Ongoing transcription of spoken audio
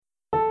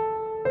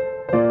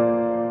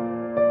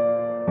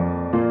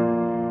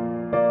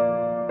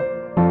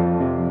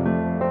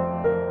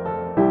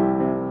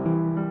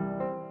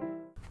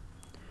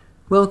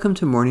Welcome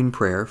to morning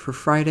prayer for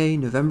Friday,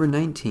 November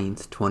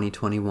 19th,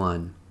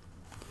 2021.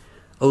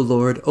 O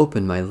Lord,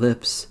 open my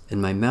lips,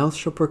 and my mouth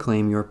shall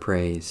proclaim your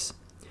praise.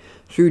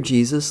 Through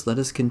Jesus, let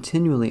us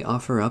continually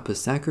offer up a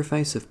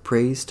sacrifice of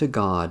praise to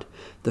God,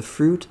 the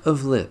fruit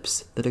of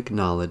lips that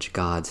acknowledge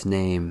God's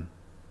name.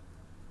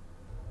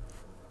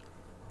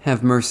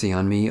 Have mercy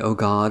on me, O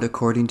God,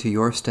 according to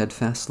your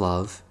steadfast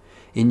love.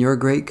 In your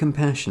great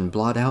compassion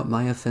blot out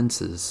my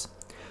offenses.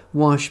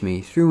 Wash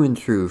me through and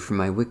through from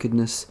my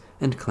wickedness,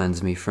 and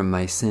cleanse me from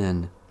my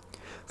sin.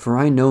 For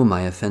I know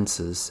my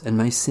offenses, and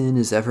my sin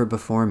is ever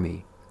before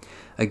me.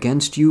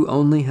 Against you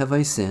only have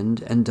I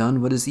sinned, and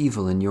done what is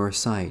evil in your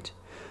sight.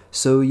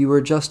 So you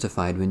are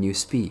justified when you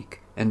speak,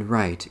 and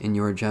right in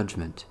your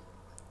judgment.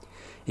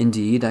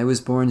 Indeed, I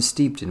was born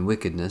steeped in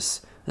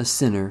wickedness, a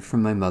sinner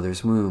from my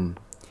mother's womb.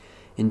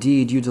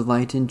 Indeed, you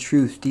delight in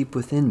truth deep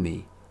within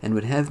me, and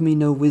would have me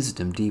know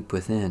wisdom deep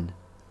within.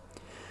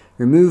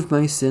 Remove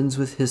my sins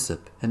with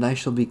hyssop, and I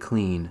shall be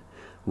clean.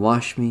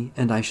 Wash me,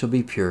 and I shall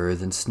be purer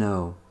than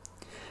snow.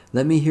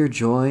 Let me hear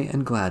joy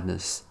and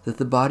gladness, that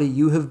the body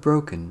you have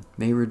broken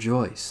may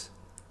rejoice.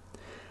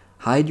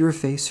 Hide your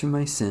face from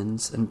my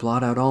sins, and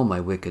blot out all my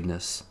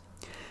wickedness.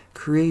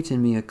 Create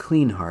in me a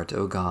clean heart,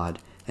 O God,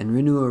 and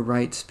renew a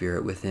right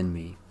spirit within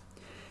me.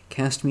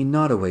 Cast me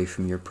not away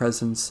from your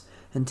presence,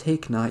 and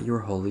take not your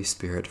Holy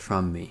Spirit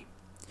from me.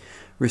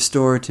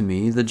 Restore to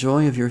me the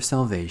joy of your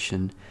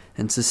salvation,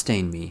 and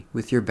sustain me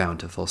with your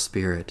bountiful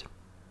Spirit.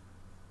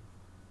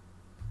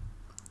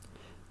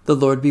 The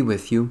Lord be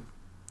with you.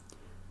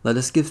 Let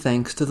us give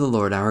thanks to the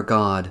Lord our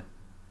God.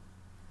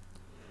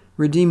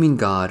 Redeeming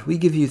God, we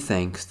give you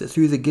thanks that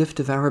through the gift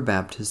of our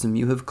baptism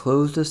you have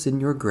clothed us in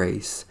your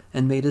grace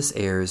and made us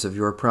heirs of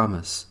your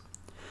promise.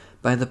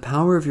 By the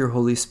power of your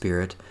Holy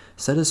Spirit,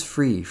 set us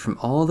free from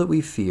all that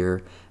we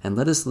fear, and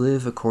let us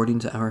live according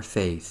to our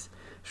faith,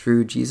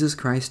 through Jesus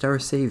Christ our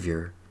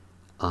Savior.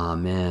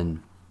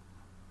 Amen.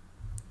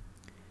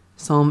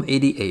 Psalm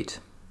 88.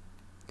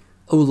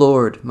 O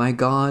Lord, my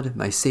God,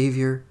 my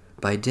Savior,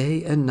 by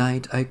day and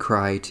night I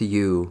cry to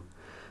you.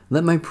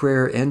 Let my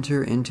prayer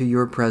enter into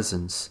your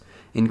presence.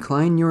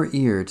 Incline your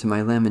ear to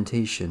my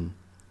lamentation.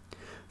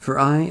 For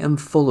I am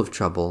full of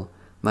trouble.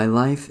 My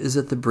life is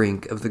at the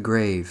brink of the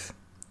grave.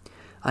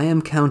 I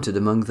am counted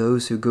among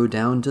those who go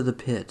down to the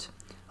pit.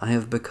 I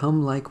have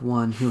become like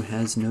one who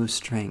has no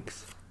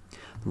strength.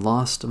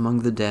 Lost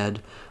among the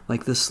dead,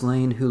 like the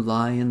slain who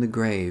lie in the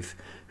grave,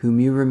 whom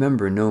you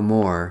remember no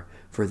more,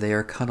 for they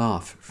are cut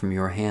off from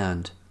your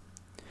hand.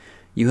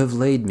 You have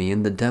laid me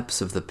in the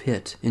depths of the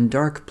pit, in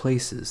dark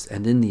places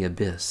and in the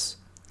abyss.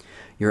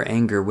 Your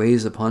anger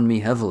weighs upon me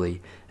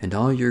heavily, and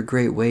all your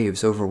great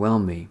waves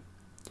overwhelm me.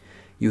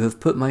 You have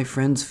put my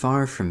friends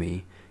far from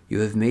me. You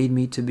have made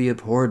me to be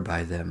abhorred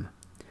by them.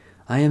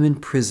 I am in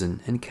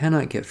prison and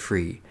cannot get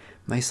free.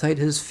 My sight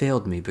has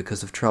failed me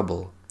because of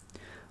trouble.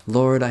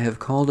 Lord, I have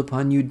called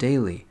upon you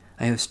daily.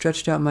 I have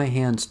stretched out my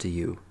hands to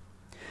you.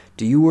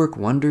 Do you work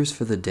wonders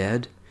for the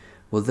dead?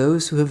 Will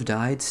those who have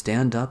died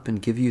stand up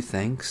and give you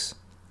thanks?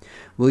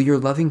 Will your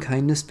loving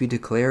kindness be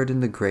declared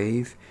in the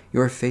grave,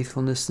 your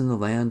faithfulness in the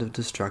land of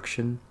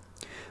destruction?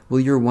 Will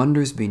your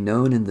wonders be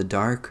known in the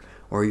dark,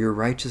 or your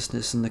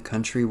righteousness in the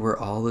country where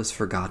all is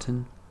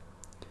forgotten?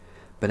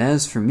 But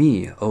as for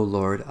me, O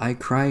Lord, I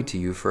cry to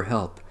you for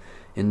help.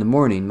 In the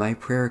morning my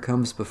prayer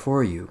comes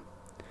before you.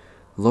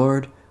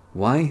 Lord,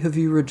 why have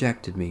you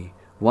rejected me?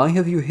 Why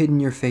have you hidden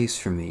your face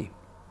from me?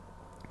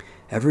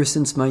 Ever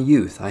since my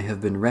youth I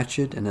have been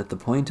wretched and at the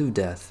point of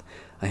death.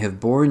 I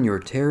have borne your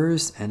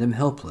terrors and am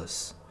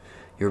helpless.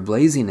 Your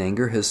blazing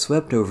anger has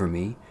swept over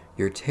me.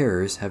 Your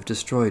terrors have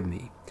destroyed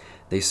me.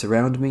 They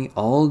surround me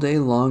all day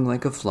long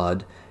like a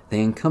flood.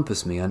 They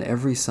encompass me on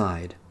every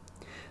side.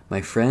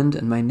 My friend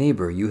and my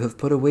neighbor you have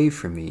put away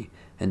from me,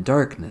 and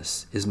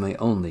darkness is my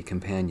only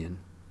companion.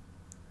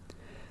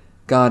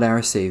 God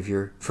our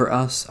Savior, for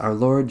us our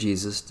Lord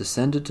Jesus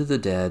descended to the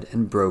dead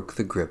and broke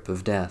the grip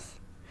of death.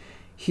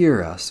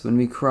 Hear us when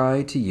we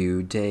cry to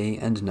you day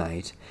and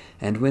night,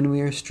 and when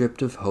we are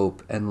stripped of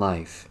hope and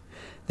life,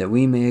 that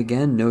we may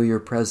again know your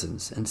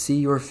presence and see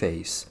your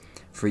face,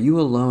 for you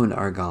alone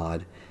are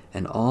God,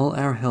 and all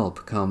our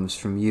help comes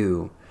from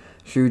you,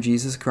 through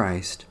Jesus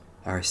Christ,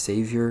 our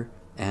Savior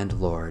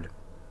and Lord.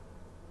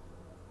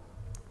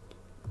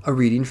 A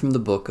reading from the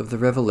book of the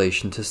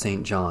Revelation to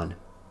St. John.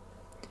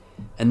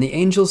 And the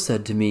angel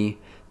said to me,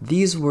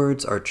 These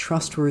words are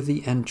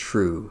trustworthy and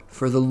true,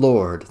 for the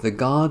Lord, the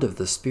God of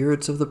the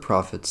spirits of the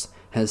prophets,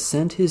 has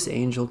sent his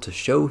angel to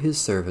show his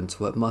servants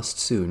what must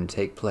soon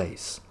take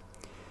place.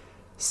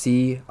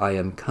 See, I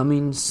am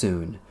coming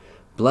soon.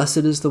 Blessed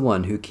is the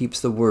one who keeps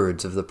the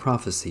words of the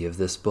prophecy of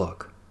this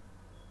book.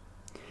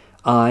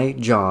 I,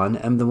 John,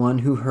 am the one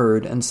who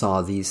heard and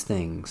saw these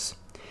things.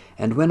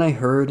 And when I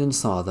heard and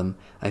saw them,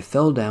 I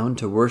fell down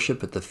to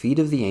worship at the feet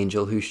of the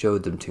angel who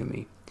showed them to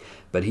me.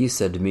 But he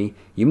said to me,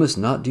 You must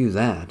not do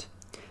that.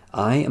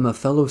 I am a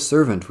fellow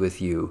servant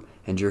with you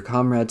and your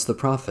comrades the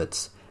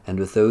prophets, and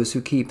with those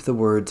who keep the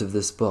words of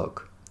this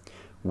book.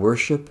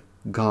 Worship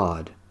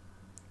God.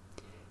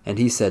 And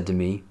he said to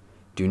me,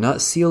 Do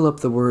not seal up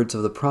the words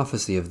of the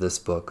prophecy of this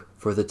book,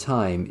 for the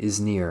time is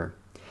near.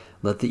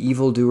 Let the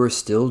evildoer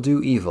still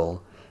do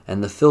evil,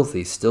 and the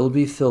filthy still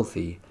be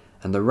filthy,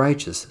 and the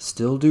righteous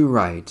still do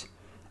right,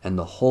 and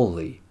the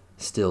holy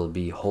still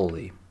be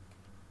holy.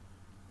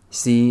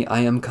 See,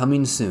 I am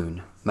coming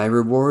soon. My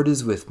reward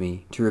is with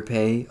me to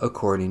repay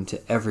according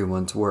to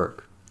everyone's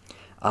work.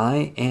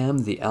 I am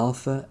the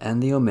Alpha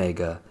and the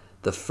Omega,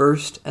 the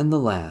first and the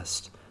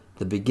last,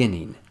 the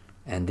beginning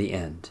and the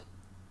end.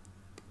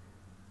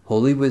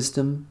 Holy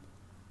wisdom,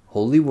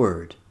 holy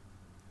word,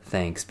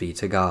 thanks be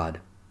to God.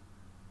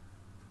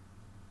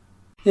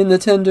 In the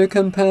tender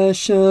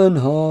compassion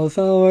of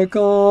our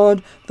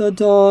God, the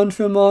dawn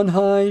from on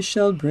high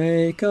shall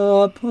break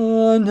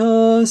upon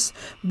us.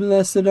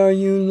 Blessed are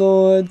you,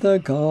 Lord, the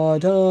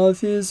God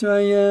of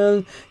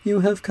Israel.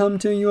 You have come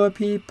to your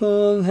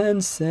people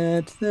and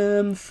set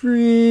them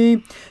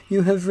free.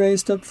 You have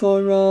raised up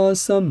for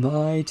us a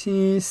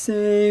mighty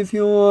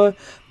Saviour,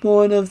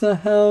 born of the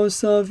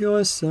house of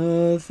your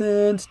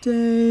servant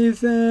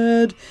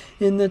David.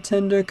 In the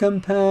tender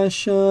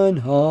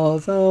compassion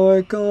of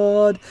our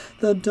God,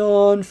 the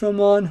dawn from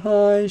on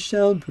high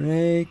shall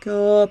break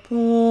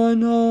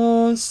upon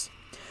us.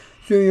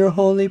 Through your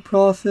holy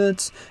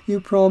prophets,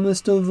 you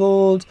promised of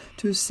old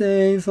to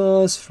save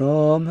us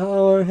from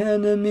our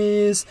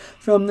enemies,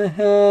 from the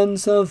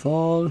hands of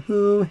all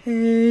who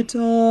hate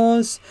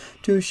us,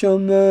 to show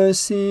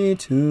mercy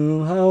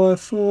to our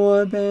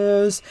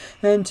forebears,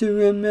 and to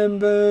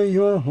remember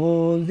your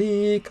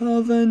holy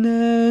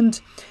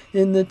covenant.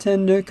 In the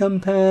tender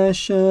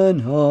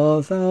compassion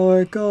of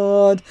our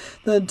God,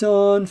 the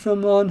dawn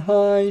from on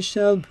high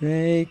shall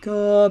break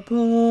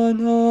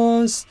upon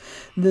us.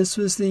 This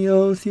was the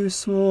oath you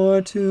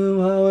swore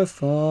to our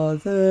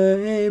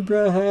father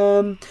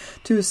Abraham,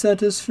 to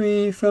set us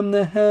free from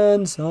the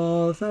hands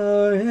of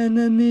our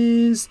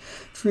enemies,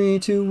 free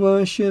to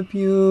worship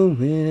you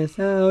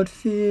without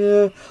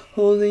fear,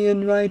 holy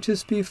and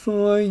righteous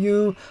before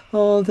you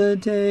all the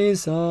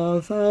days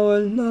of our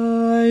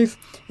life.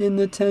 In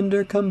the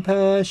tender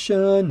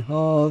compassion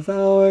of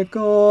our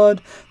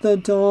God, the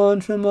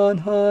dawn from on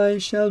high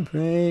shall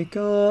break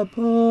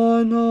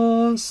upon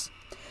us.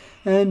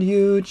 And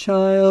you,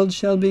 child,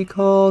 shall be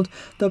called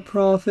the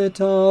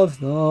prophet of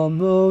the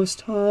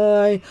Most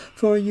High,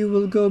 for you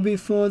will go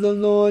before the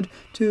Lord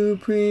to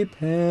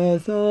prepare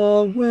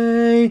the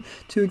way,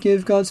 to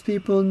give God's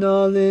people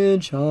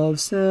knowledge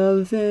of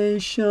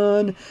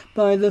salvation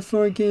by the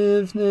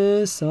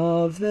forgiveness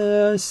of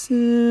their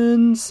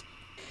sins.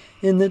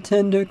 In the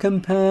tender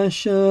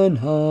compassion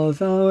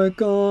of our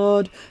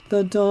God,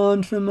 the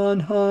dawn from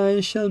on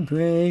high shall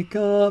break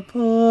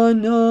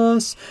upon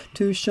us,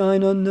 to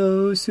shine on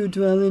those who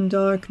dwell in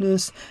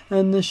darkness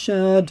and the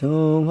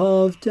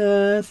shadow of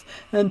death,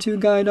 and to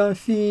guide our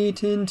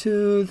feet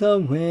into the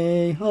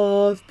way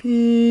of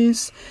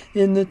peace.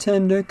 In the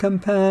tender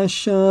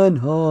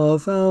compassion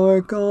of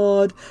our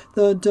God,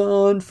 the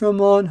dawn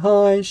from on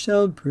high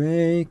shall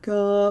break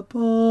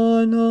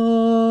upon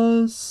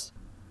us.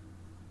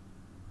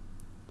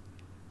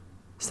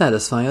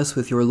 Satisfy us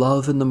with your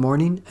love in the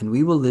morning, and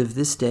we will live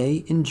this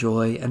day in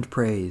joy and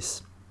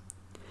praise.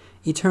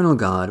 Eternal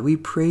God, we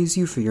praise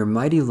you for your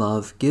mighty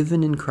love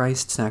given in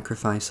Christ's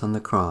sacrifice on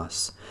the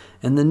cross,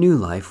 and the new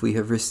life we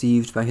have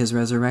received by his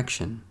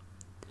resurrection.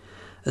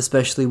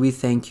 Especially we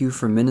thank you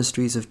for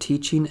ministries of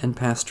teaching and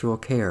pastoral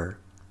care,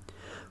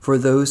 for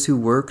those who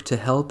work to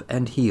help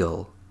and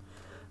heal,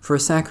 for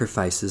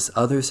sacrifices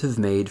others have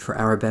made for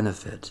our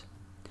benefit,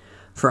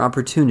 for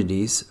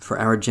opportunities for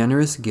our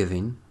generous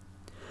giving,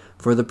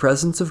 for the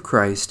presence of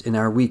Christ in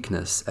our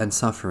weakness and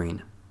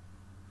suffering.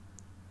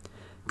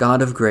 God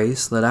of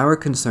grace, let our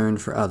concern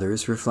for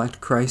others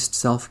reflect Christ's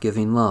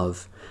self-giving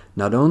love,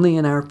 not only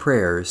in our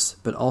prayers,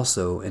 but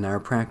also in our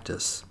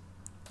practice.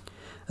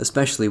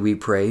 Especially we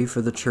pray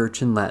for the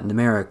Church in Latin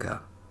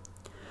America,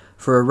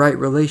 for a right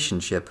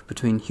relationship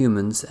between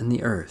humans and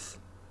the earth,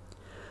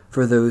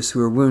 for those who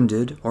are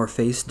wounded or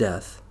face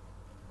death,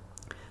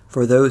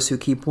 for those who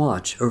keep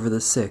watch over the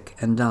sick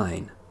and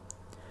dying,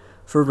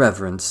 for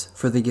reverence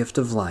for the gift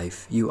of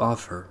life you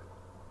offer.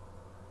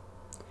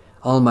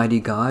 Almighty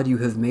God, you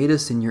have made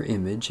us in your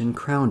image and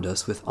crowned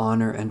us with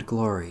honor and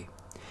glory.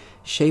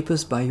 Shape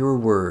us by your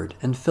word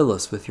and fill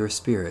us with your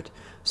Spirit,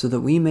 so that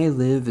we may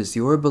live as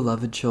your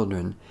beloved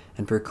children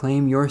and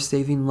proclaim your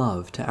saving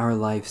love to our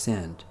life's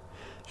end.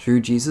 Through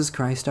Jesus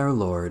Christ our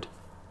Lord.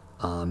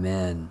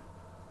 Amen.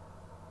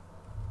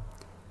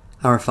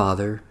 Our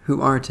Father,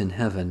 who art in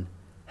heaven,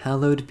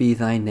 hallowed be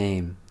thy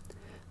name.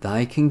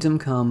 Thy kingdom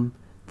come,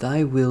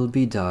 thy will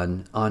be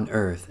done on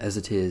earth as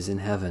it is in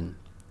heaven.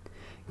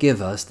 Give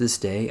us this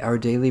day our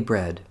daily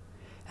bread,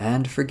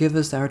 and forgive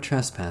us our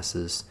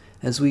trespasses,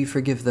 as we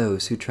forgive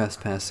those who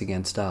trespass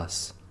against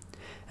us.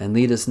 And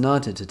lead us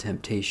not into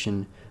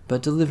temptation,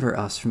 but deliver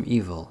us from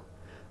evil.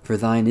 For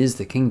thine is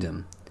the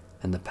kingdom,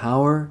 and the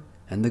power,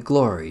 and the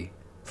glory,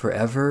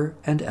 forever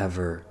and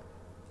ever.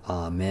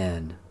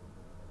 Amen.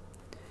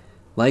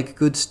 Like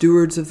good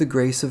stewards of the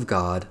grace of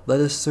God,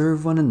 let us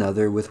serve one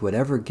another with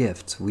whatever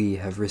gifts we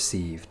have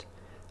received.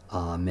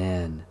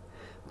 Amen.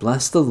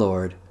 Bless the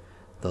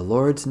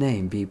Lord's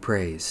name be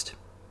praised.